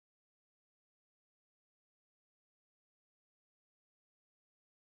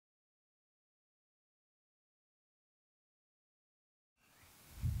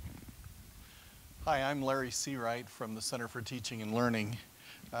Hi, I'm Larry Seawright from the Center for Teaching and Learning.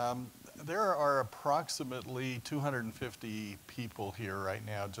 There are approximately 250 people here right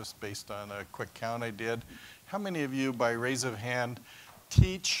now, just based on a quick count I did. How many of you, by raise of hand,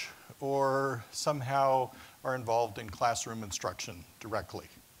 teach or somehow are involved in classroom instruction directly?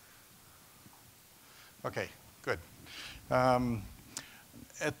 Okay, good. At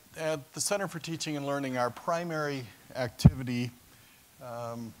the Center for Teaching and Learning, our primary activity,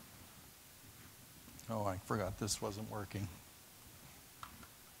 oh, I forgot this wasn't working.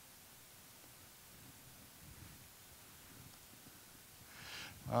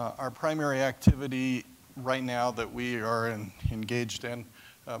 Our primary activity right now that we are engaged in,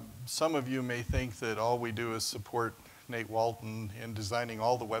 some of you may think that all we do is support Nate Walton in designing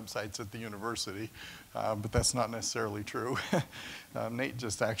all the websites at the university, but that's not necessarily true. Nate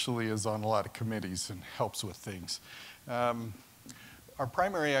just actually is on a lot of committees and helps with things. Our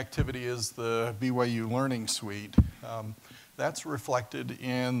primary activity is the BYU Learning Suite. That's reflected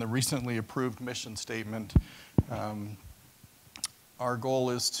in the recently approved mission statement. Our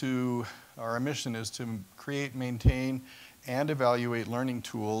mission is to create, maintain, and evaluate learning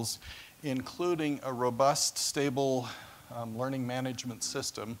tools, including a robust, stable learning management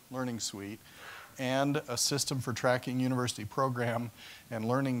system, Learning Suite, and a system for tracking university program and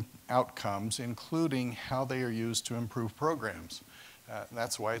learning outcomes, including how they are used to improve programs.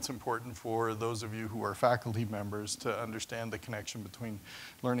 That's why it's important for those of you who are faculty members to understand the connection between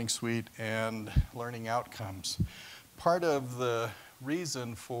Learning Suite and learning outcomes. Part of the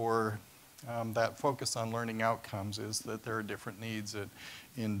reason for that focus on learning outcomes is that there are different needs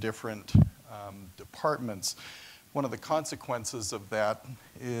in different departments. One of the consequences of that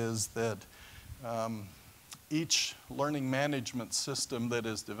is that each learning management system that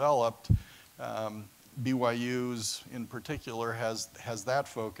is developed, BYU's in particular has that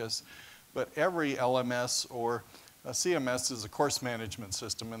focus, but every LMS or a CMS is a course management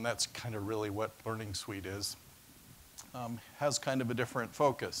system, and that's kind of really what Learning Suite is, has kind of a different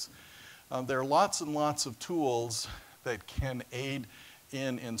focus. There are lots and lots of tools that can aid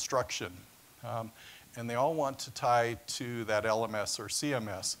in instruction, and they all want to tie to that LMS or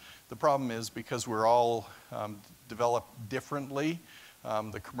CMS. The problem is because we're all developed differently,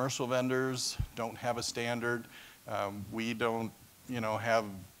 the commercial vendors don't have a standard. We don't, have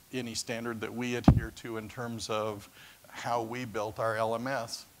any standard that we adhere to in terms of how we built our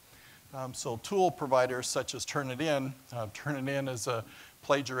LMS. So tool providers such as Turnitin is a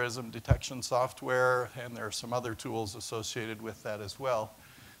plagiarism detection software, and there are some other tools associated with that as well.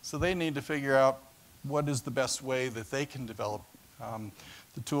 So they need to figure out what is the best way that they can develop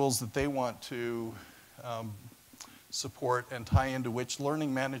the tools that they want to support and tie into which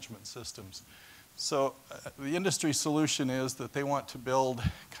learning management systems. So the industry solution is that they want to build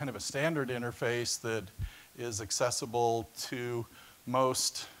kind of a standard interface that is accessible to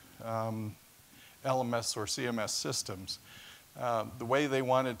most LMS or CMS systems. The way they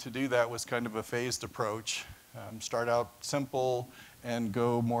wanted to do that was kind of a phased approach. Start out simple and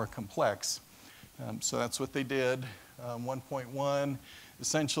go more complex. So that's what they did. 1.1,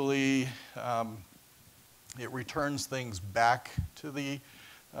 essentially, it returns things back to the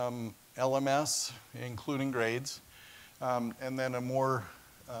LMS, including grades, and then a more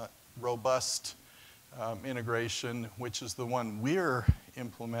robust integration, which is the one we're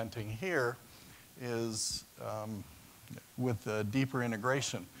implementing here, is with a deeper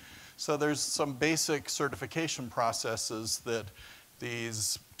integration. So there's some basic certification processes that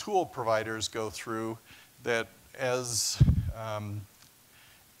these tool providers go through that as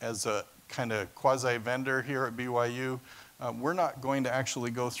a kind of quasi-vendor here at BYU, we're not going to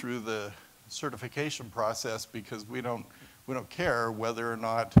actually go through the certification process because we don't care whether or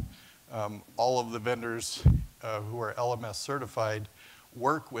not all of the vendors who are LMS certified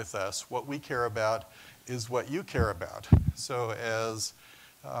work with us. What we care about is what you care about. So as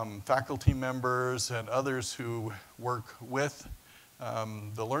faculty members and others who work with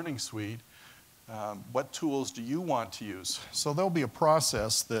the Learning Suite, what tools do you want to use? So there'll be a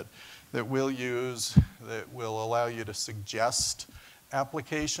process that we'll use that will allow you to suggest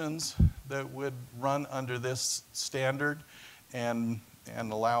applications that would run under this standard and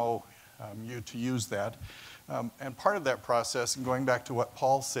allow you to use that. And part of that process, and going back to what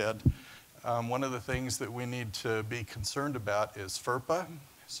Paul said, one of the things that we need to be concerned about is FERPA.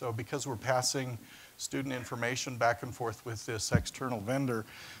 So because we're passing student information back and forth with this external vendor,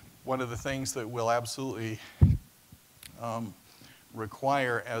 one of the things that we'll absolutely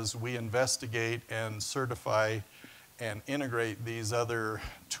require as we investigate and certify and integrate these other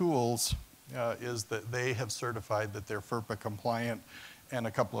tools is that they have certified that they're FERPA compliant and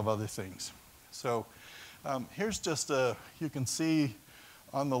a couple of other things. So here's just you can see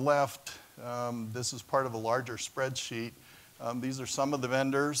on the left, this is part of a larger spreadsheet. These are some of the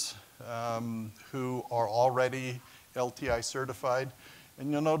vendors who are already LTI certified.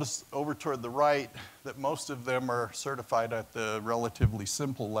 And you'll notice over toward the right that most of them are certified at the relatively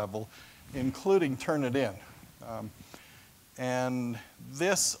simple level, including Turnitin. And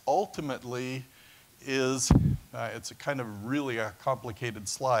this ultimately is, it's a kind of really a complicated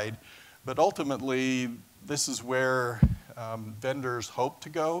slide, but ultimately this is where vendors hope to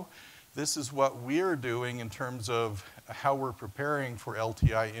go. This is what we're doing in terms of how we're preparing for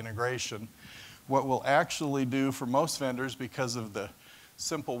LTI integration. What we'll actually do for most vendors, because of the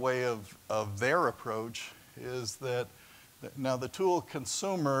simple way of their approach, is that now the tool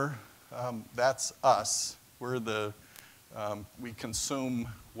consumer, that's us. We're we consume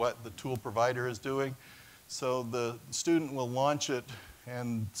what the tool provider is doing. So the student will launch it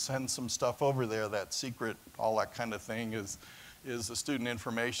and send some stuff over there. That secret, all that kind of thing is the student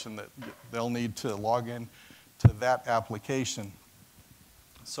information that they'll need to log in to that application.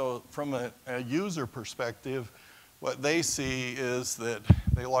 So from a user perspective, what they see is that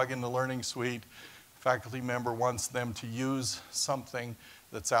they log into Learning Suite, faculty member wants them to use something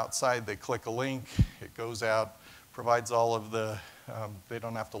that's outside, they click a link, it goes out, provides all of the, they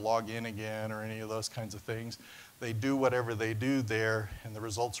don't have to log in again or any of those kinds of things. They do whatever they do there, and the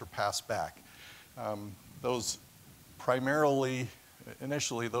results are passed back. Those primarily,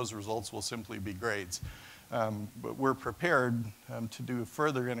 initially, those results will simply be grades. But we're prepared to do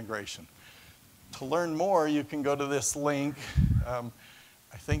further integration. To learn more, you can go to this link.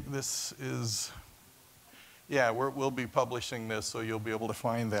 I think this is, yeah, we'll be publishing this, so you'll be able to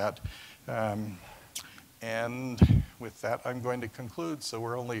find that. And with that, I'm going to conclude, so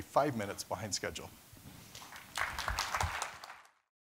we're only 5 minutes behind schedule.